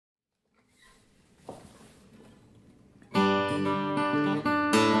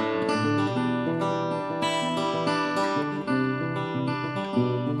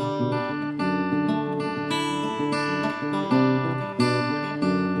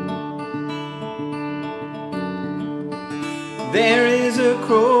There is a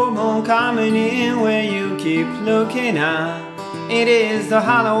cruel moon coming in where you keep looking at. It is the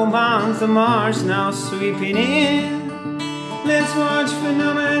hollow month of March now sweeping in. Let's watch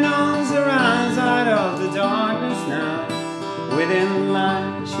phenomenons arise out of the darkness now. Within the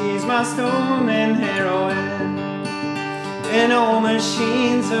light, she's my storm and heroine. And old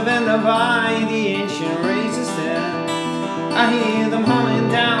machines have ended by the ancient razor stand. I hear them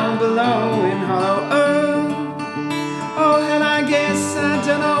humming down below in hollow earth. Oh, and I guess I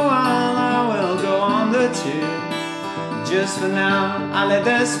don't know while I will go on the tube. Just for now, I let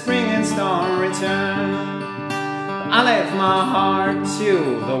the spring and storm return. I left my heart to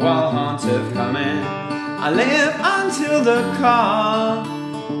the wild hunt of coming. I live until the call,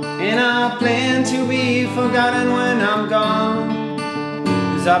 and I plan to be forgotten when I'm gone,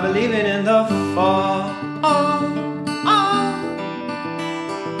 'cause I believe in the fall.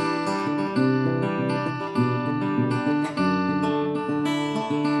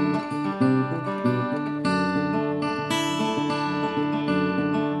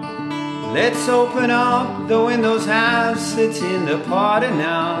 Let's open up the windows, have sit in the party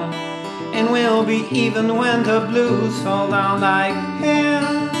now, and we'll be even when the blues fall down like hell.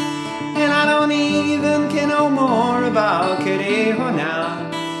 And I don't even care no more about Cadejo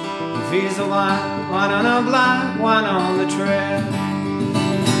now. He feels a one on a black, one on the trail.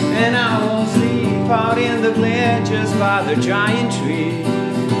 And I will sleep out in the glare just by the giant tree,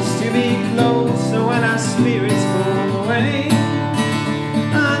 just to be closer when our spirits go away.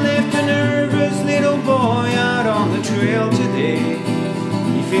 I left a nervous little boy out on the trail today.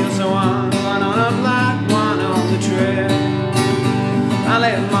 He feels so one on a black, one on the trail. I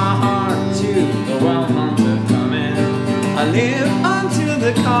left my heart to the wild hunter coming. I live until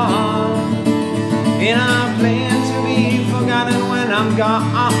the call, and I plan to be forgotten when I'm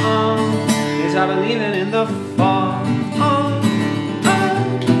gone, 'cause I believe in the fall.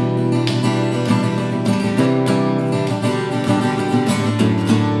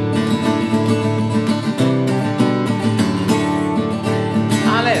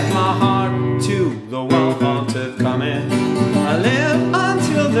 I left my heart to the wild hunter coming. I live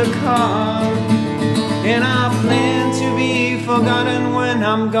until the call, and I plan to be forgotten when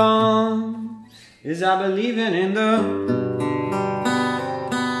I'm gone, 'cause I believe in the